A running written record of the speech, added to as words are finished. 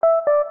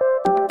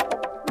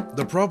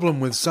The problem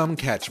with some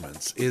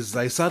catchments is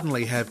they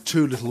suddenly have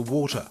too little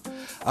water.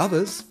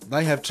 Others,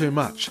 they have too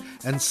much.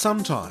 And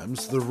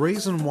sometimes the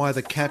reason why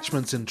the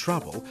catchment's in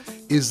trouble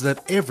is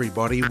that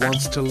everybody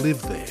wants to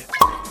live there.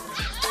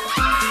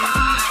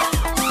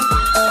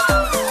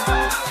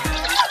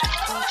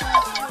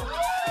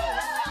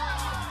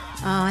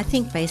 I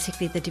think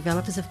basically the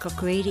developers have got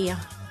greedier.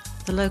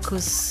 The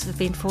locals have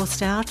been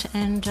forced out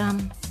and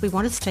we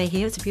want to stay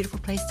here. It's a beautiful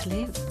place to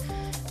live.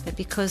 But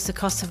because the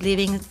cost of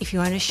living, if you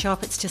own a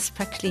shop, it's just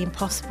practically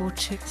impossible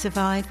to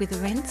survive with the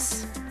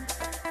rents.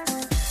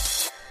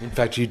 In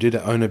fact, you did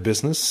own a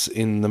business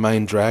in the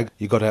main drag.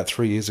 You got out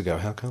 3 years ago.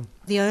 How come?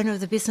 The owner of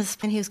the business,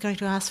 he was going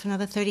to ask for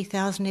another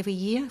 $30,000 every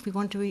year if we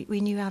wanted to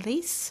renew our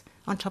lease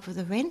on top of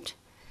the rent.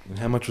 And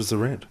how much was the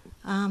rent?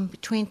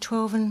 Between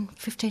 $1,200 and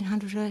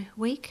 $1,500 a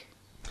week.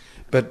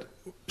 But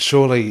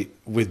surely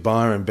with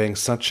Byron being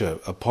such a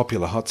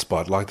popular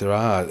hotspot like there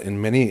are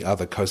in many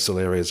other coastal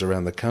areas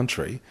around the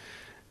country,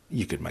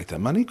 you could make that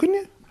money, couldn't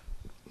you?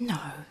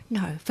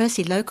 No.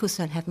 Firstly, locals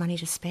don't have money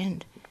to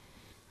spend.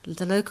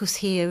 The locals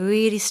here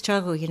really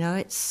struggle, you know.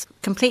 It's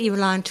completely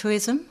reliant on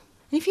tourism.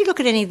 And if you look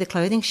at any of the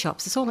clothing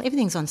shops,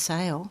 everything's on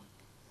sale.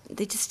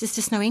 There's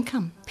just no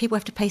income. People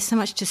have to pay so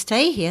much to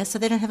stay here, so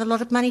they don't have a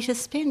lot of money to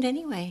spend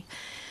anyway.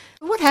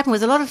 What happened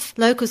was a lot of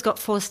locals got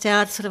forced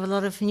out, sort of a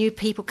lot of new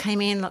people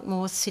came in, like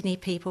more Sydney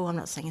people. I'm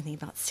not saying anything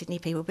about Sydney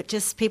people, but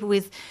just people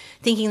with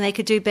thinking they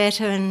could do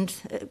better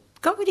and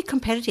got really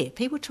competitive.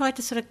 People tried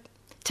to sort of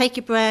take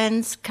your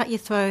brands, cut your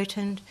throat,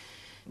 and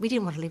we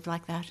didn't want to live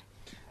like that.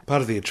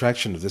 Part of the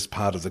attraction of this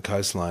part of the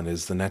coastline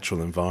is the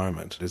natural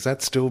environment. Is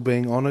that still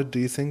being honoured, do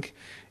you think,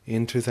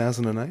 in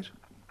 2008?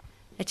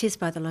 It is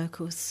by the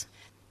locals.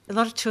 A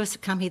lot of tourists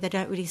that come here, they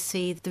don't really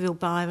see the real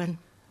Byron.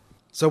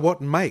 So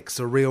what makes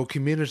a real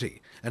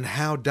community? And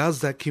how does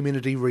that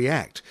community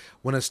react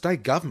when a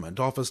state government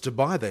offers to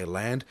buy their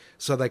land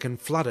so they can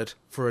flood it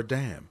for a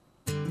dam?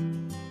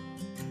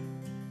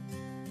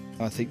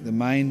 I think the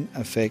main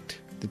effect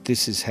that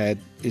this has had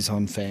is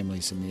on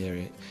families in the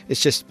area.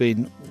 It's just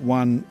been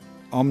one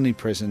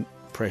omnipresent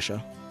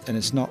pressure, and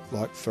it's not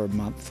like for a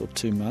month or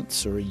 2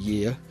 months or a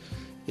year.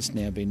 It's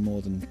now been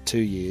more than 2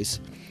 years,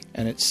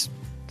 and it's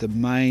the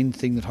main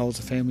thing that holds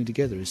a family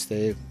together is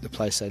the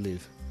place they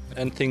live.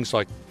 And things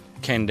like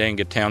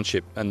Kandanga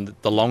Township and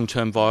the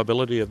long-term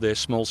viability of their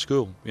small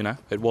school, you know.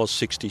 It was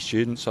 60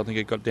 students, I think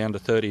it got down to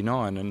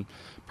 39, and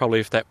probably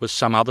if that was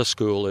some other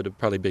school it had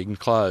probably been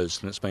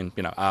closed, and it's been,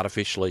 you know,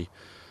 artificially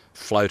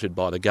floated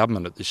by the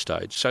government at this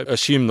stage. So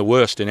assume the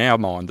worst in our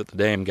mind, that the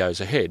dam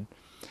goes ahead.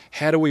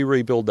 How do we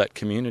rebuild that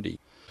community?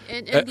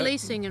 And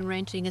leasing and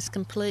renting is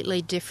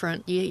completely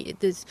different.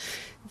 There's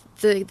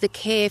the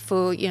care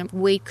for, you know,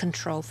 weed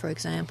control, for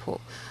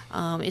example,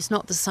 is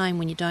not the same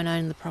when you don't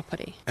own the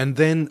property. And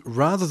then,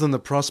 rather than the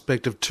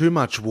prospect of too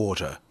much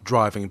water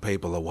driving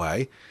people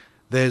away,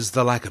 there's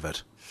the lack of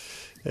it.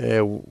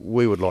 Yeah,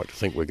 we would like to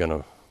think we're going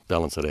to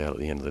balance it out at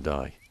the end of the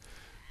day.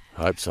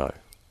 I hope so,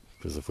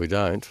 because if we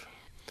don't,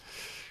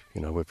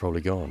 you know, we're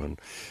probably gone.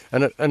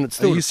 And it's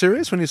still. Are you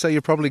serious when you say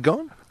you're probably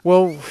gone?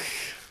 Well,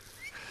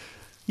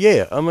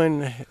 yeah. I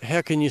mean,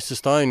 how can you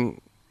sustain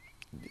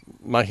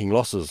making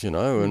losses? You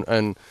know,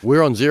 and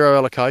we're on zero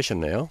allocation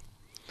now.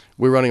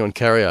 We're running on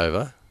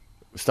carryover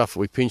stuff that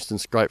we pinched and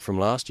scraped from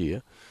last year,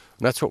 and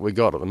that's what we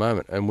got at the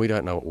moment. And we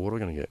don't know what water we're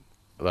going to get.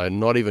 They're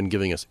not even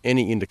giving us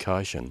any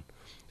indication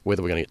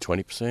whether we're going to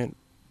get 20%,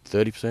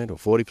 30%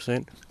 or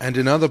 40%. And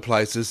in other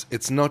places,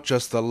 it's not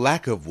just the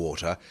lack of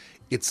water,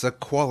 it's the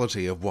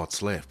quality of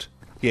what's left.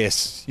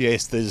 Yes,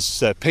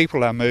 there's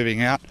people are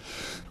moving out.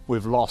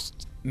 We've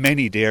lost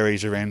many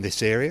dairies around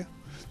this area.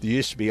 There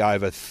used to be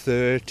over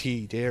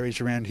 30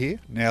 dairies around here.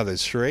 Now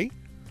there's 3,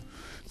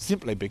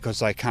 simply because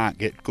they can't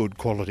get good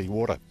quality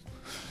water.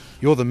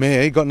 You're the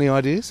mayor, got any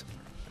ideas?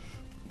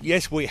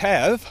 Yes, we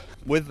have.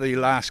 With the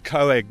last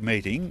COAG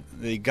meeting,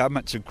 the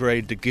government's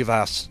agreed to give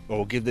us,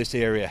 or give this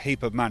area, a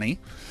heap of money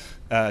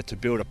to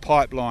build a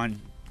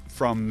pipeline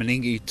from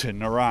Meningie to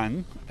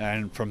Narang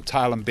and from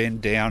Tailem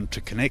Bend down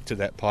to connect to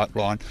that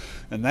pipeline,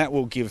 and that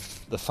will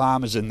give the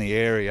farmers in the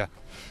area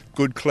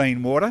good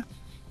clean water.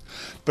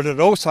 But it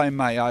also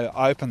may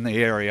open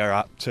the area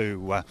up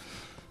to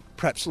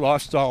perhaps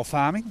lifestyle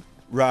farming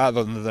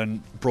rather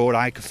than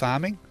broadacre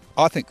farming.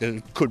 I think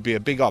there could be a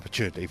big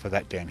opportunity for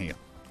that down here.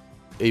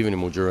 Even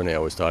in Mildura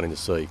now we're starting to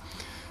see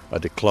a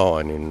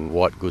decline in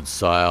white goods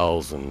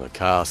sales and the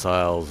car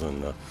sales,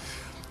 and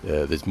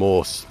there's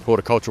more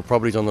horticultural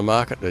properties on the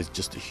market. There's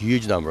just a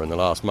huge number in the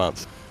last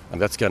month, and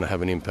that's going to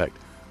have an impact.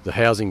 The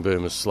housing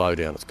boom has slowed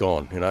down, it's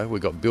gone. You know,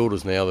 we've got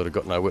builders now that have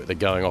got nowhere, they're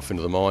going off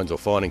into the mines or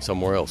finding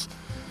somewhere else.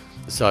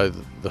 So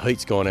the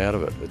heat's gone out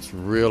of it. It's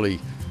really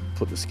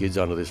put the skids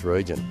under this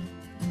region.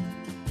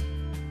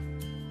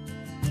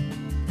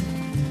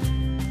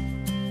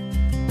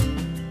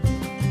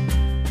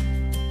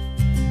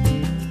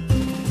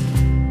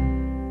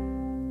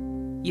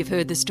 You've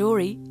heard the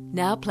story,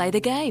 now play the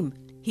game.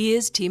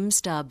 Here's Tim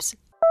Stubbs.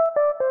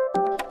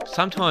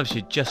 Sometimes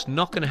you're just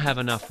not going to have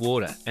enough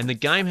water, and the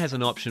game has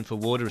an option for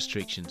water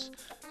restrictions.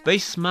 Be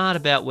smart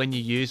about when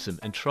you use them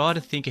and try to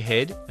think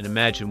ahead and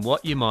imagine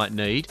what you might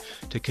need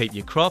to keep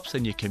your crops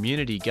and your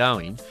community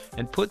going,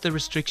 and put the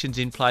restrictions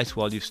in place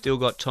while you've still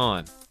got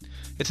time.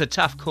 It's a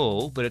tough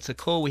call, but it's a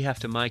call we have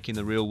to make in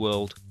the real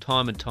world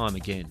time and time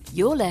again.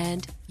 Your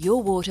land,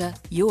 your water,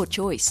 your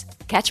choice.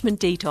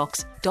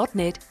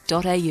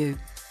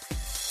 catchmentdetox.net.au